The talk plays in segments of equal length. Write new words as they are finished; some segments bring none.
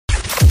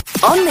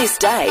On This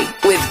Day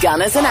with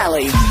Gunners and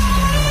Ali.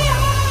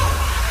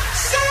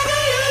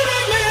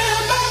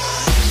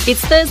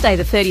 It's Thursday,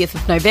 the 30th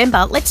of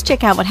November. Let's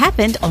check out what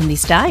happened on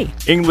this day.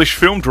 English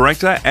film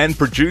director and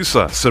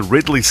producer Sir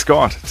Ridley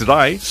Scott.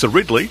 Today, Sir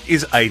Ridley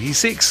is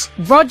 86.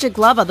 Roger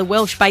Glover, the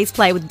Welsh bass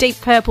player with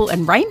Deep Purple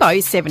and Rainbow,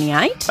 is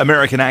 78.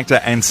 American actor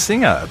and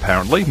singer,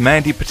 apparently,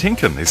 Mandy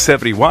Patinkin is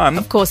 71.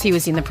 Of course, he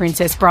was in The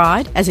Princess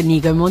Bride as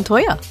Inigo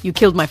Montoya. You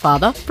killed my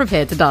father,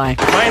 prepare to die.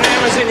 My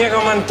name is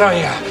Inigo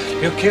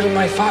Montoya. You killed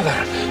my father.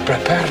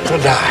 Prepare to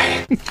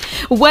die.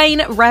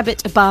 Wayne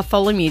Rabbit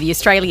Bartholomew, the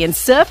Australian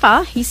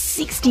surfer, he's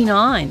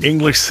 69.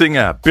 English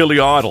singer Billy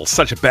Idol,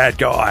 such a bad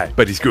guy,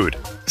 but he's good.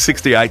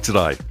 68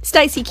 today.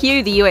 Stacey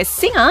Q, the US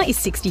singer, is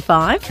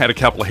 65. Had a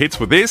couple of hits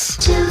with this.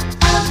 Two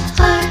hearts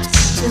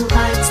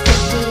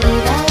that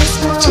beat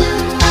as one. Two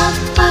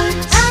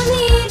hearts, I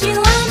need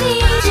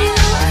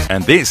you.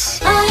 And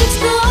this. I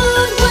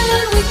explode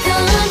when we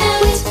connect.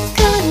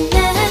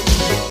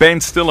 Ben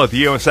Stiller,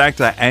 the US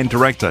actor and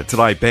director.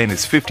 Today, Ben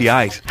is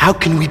 58. How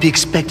can we be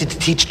expected to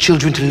teach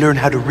children to learn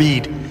how to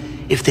read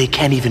if they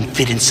can't even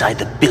fit inside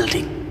the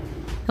building?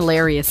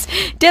 Hilarious.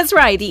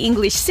 Desiree, the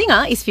English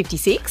singer, is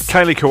 56.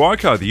 Kaylee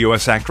Cuoco, the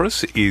US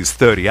actress, is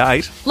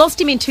 38. Lost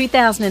him in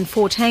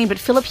 2014, but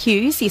Philip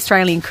Hughes, the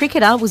Australian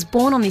cricketer, was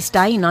born on this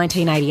day in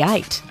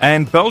 1988.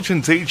 And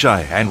Belgian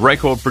DJ and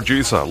record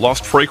producer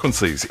Lost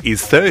Frequencies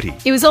is 30.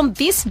 It was on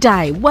this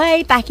day,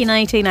 way back in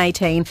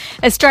 1818,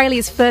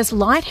 Australia's first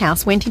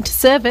lighthouse went into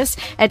service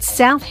at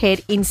South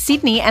Head in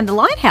Sydney, and the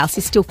lighthouse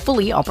is still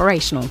fully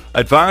operational.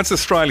 Advance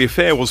Australia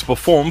Fair was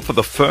performed for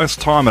the first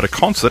time at a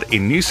concert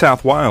in New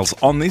South Wales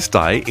on this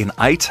day in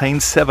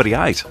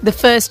 1878. The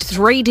first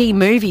 3D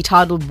movie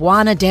titled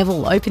Wana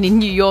Devil opened in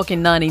New York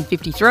in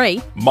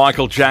 1953.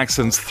 Michael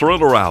Jackson's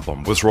Thriller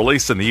album was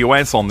released in the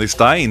US on this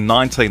day in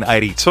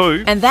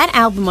 1982. And that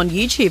album on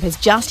YouTube has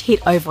just hit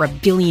over 1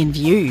 billion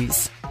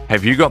views.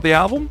 Have you got the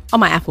album? On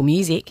my Apple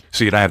Music.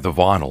 So you don't have the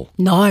vinyl?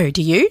 No,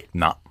 do you?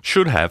 No.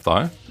 Should have,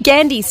 though.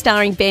 Gandhi,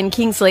 starring Ben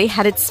Kingsley,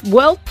 had its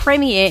world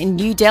premiere in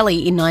New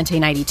Delhi in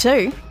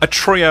 1982. A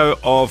trio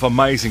of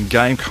amazing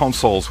game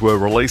consoles were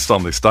released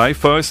on this day.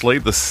 Firstly,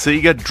 the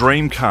Sega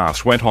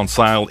Dreamcast went on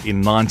sale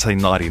in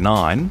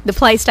 1999. The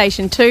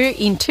PlayStation 2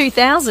 in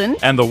 2000.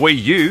 And the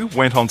Wii U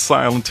went on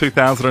sale in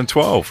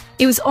 2012.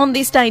 It was on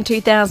this day in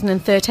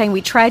 2013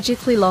 we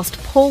tragically lost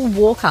Paul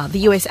Walker, the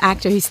US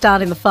actor who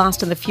starred in the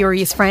Fast and the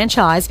Furious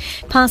franchise,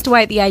 passed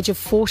away at the age of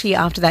 40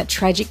 after that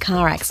tragic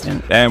car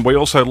accident. And we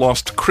also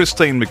lost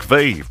Christine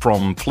McVie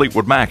from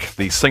Fleetwood Mac.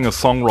 The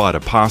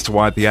singer-songwriter passed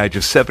away at the age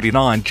of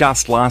 79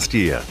 just last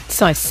year.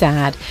 So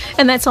sad.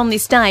 And that's on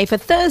this day for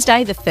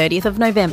Thursday, the 30th of November.